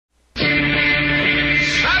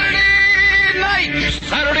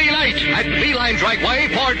at Beeline Dragway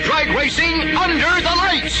for drag racing under the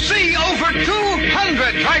lights. See over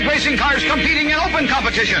 200 drag racing cars competing in open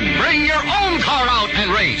competition. Bring your own car out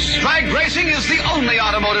and race. Drag racing is the only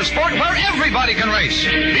automotive sport where everybody can race.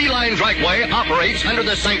 Beeline Dragway operates under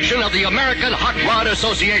the sanction of the American Hot Rod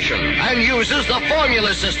Association and uses the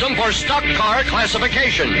formula system for stock car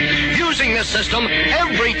classification. Using this system,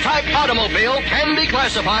 every type automobile can be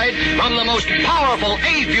classified from the most powerful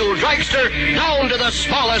A-fuel dragster down to the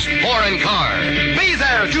smallest foreign car. Be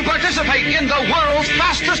there to participate in the world's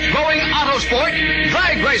fastest-growing auto sport,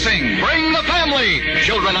 drag racing. Bring the family.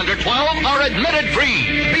 Children under 12 are admitted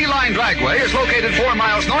free. Beeline Dragway is located 4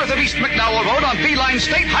 miles north of East McDowell Road on Beeline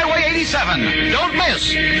State Highway 87. Don't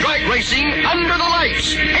miss drag racing under the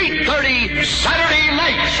lights, 8:30 Saturday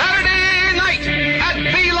night. Saturday night at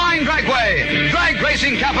Beeline Dragway, drag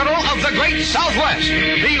racing capital of the great Southwest.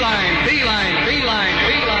 Beeline.